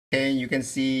Okay, you can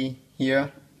see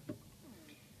here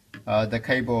the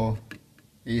cable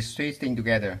is twisting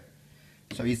together,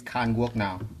 so it can't work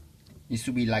now. It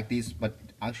should be like this, but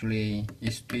actually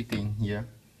it's twisting here,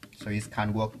 so it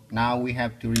can't work. Now we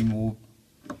have to remove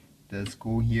the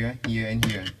screw here, here, and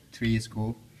here, 3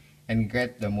 screws, and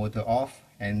get the motor off,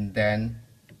 and then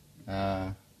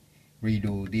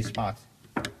redo this part.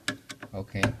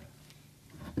 Okay,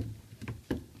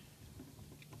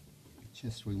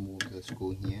 just remove the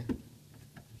screw here.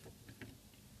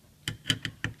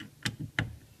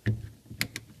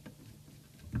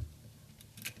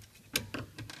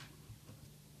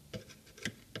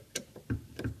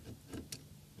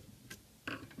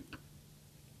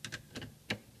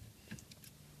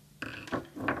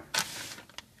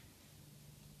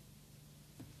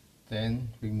 Then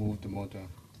remove the motor.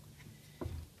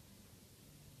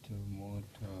 The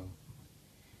motor,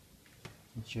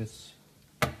 just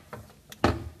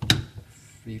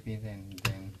flip it, and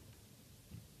then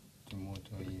the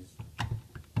motor is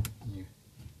here.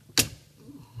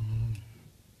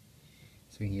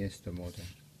 So here's the motor.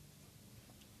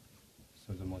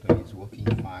 So the motor is working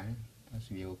fine. That's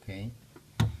be okay.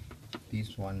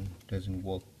 This one doesn't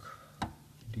work.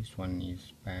 This one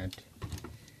is bad.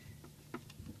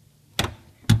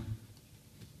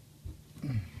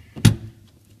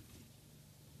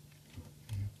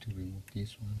 To remove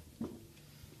this one.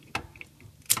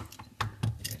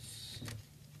 Yes.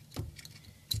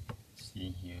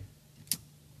 See here.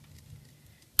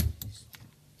 It's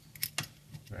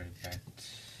very bad.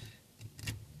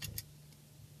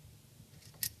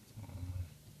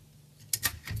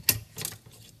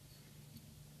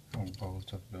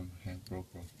 Both of them have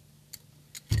broken.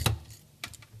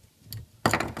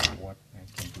 What I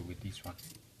can do with this one?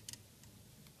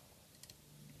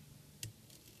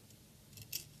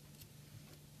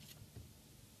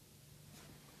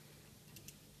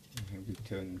 I have to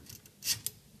turn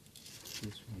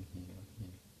this one here.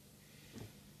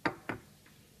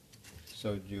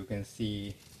 So you can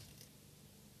see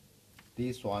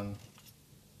this one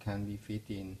can be fit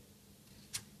in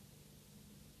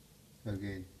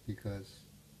again, because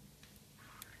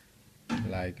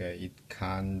like it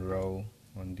can't roll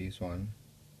on this one,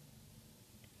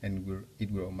 and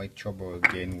it will make trouble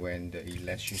again when the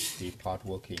electricity part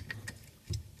working.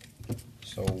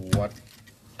 So what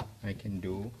I can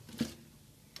do,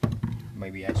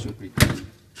 maybe I should return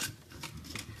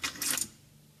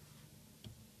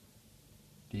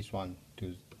this one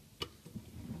to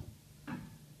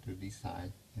this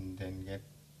side, and then get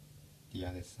the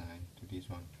other side to this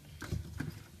one.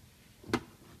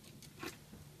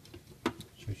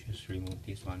 So just remove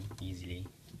this one easily.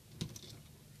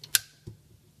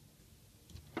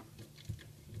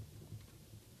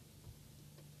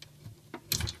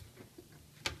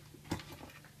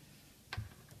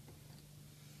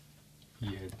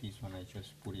 Here, this one I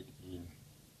just put it in.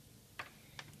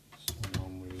 So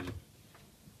normally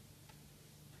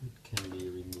it can be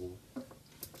removed.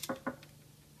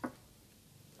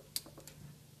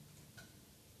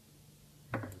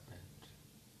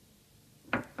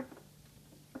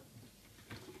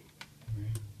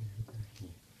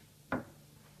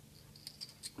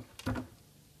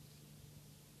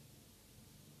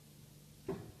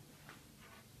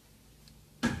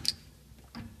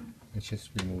 Let's just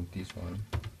remove this one,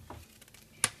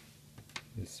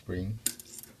 the spring,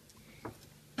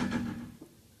 and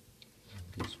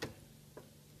this one.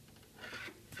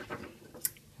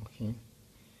 Okay,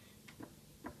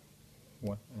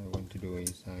 what I want to do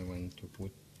is I want to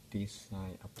put this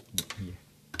side up here,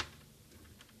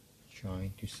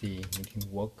 trying to see if it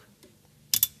can work.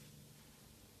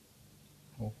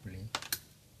 Hopefully.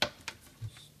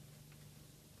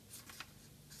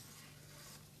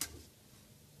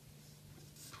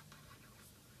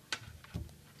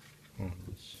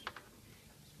 It's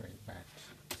very bad.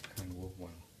 Can't work well.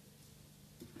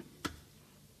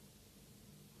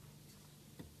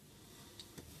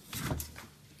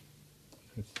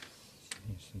 There's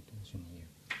some tension here.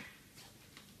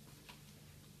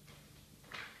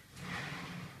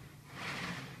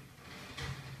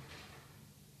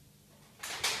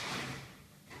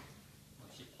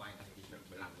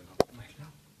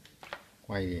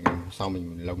 Quay thì sau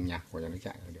mình lồng nhạc vào cho nó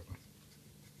chạy là được.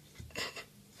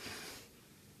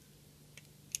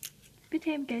 Biết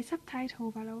thêm cái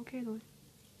subtitle vào là ok rồi.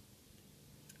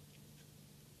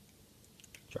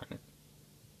 Chuẩn đấy.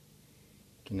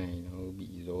 Cái này nó bị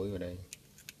rối ở đây.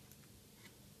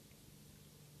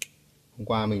 Hôm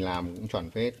qua mình làm cũng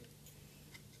chuẩn phết,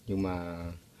 nhưng mà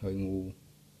hơi ngu.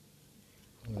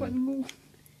 Quận ngu.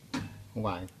 Không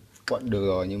phải, quận được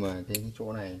rồi, nhưng mà cái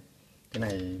chỗ này Cái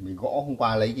này mình gõ hôm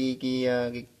qua lấy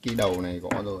cái đầu này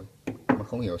gõ rồi mà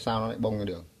không hiểu sao nó lại bông ra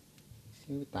được.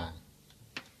 Xíu tài.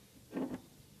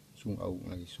 Chung Âu cũng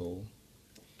là cái số.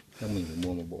 Chắc mình phải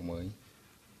mua một bộ mới.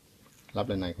 Lắp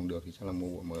lên này không được thì chắc là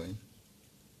mua bộ mới.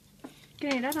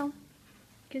 Cái này đắt không?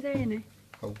 Cái dây này.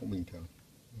 Không, cũng bình thường.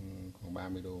 Khoảng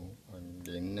 30 đô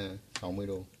đến 60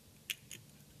 đô.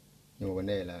 Nhưng mà vấn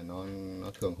đề là nó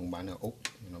thường không bán ở Úc,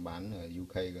 nó bán ở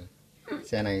UK cơ.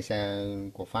 Xe này xe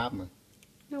của Pháp mà.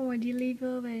 Nó ngoài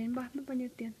deliver về đến mất bao nhiêu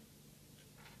tiền?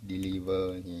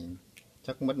 Deliver thì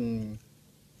chắc mất,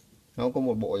 nó có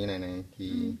một bộ như này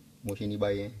thì mua trên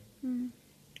eBay ấy.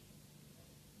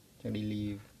 Chắc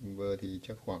deliver thì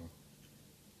chắc khoảng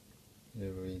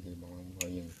delivery thì bao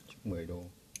nhiêu, chắc 10 đô.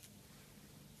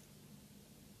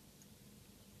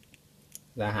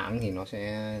 Ra hãng thì nó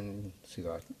sẽ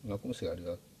sửa, nó cũng sửa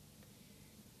được.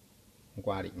 Hôm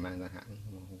qua định mang ra hãng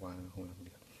nhưng mà hôm qua nó không làm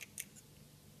việc.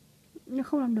 Nhưng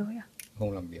không làm được à?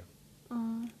 Không làm việc.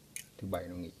 Thứ bảy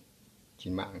nó nghỉ.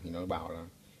 Trên mạng thì nó bảo là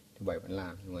thứ bảy vẫn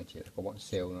làm nhưng mà chỉ là có bọn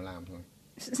sale nó làm thôi.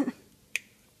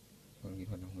 Còn kỹ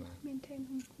thuật nó không làm. Bên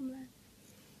thêm không làm.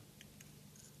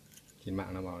 Trên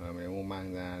mạng nó bảo là nếu mà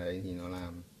mang ra đấy thì nó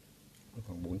làm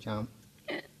khoảng 400.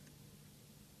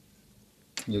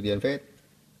 Nhiều tiền phết.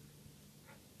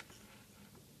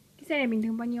 Cái xe này bình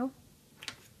thường bao nhiêu?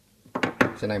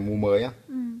 Xe này mua mới á?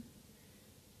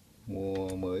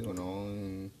 Mua mới của nó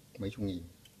mấy chục nghìn.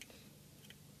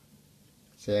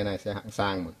 Xe này xe hạng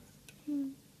sang mà.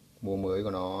 Mua mới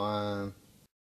của nó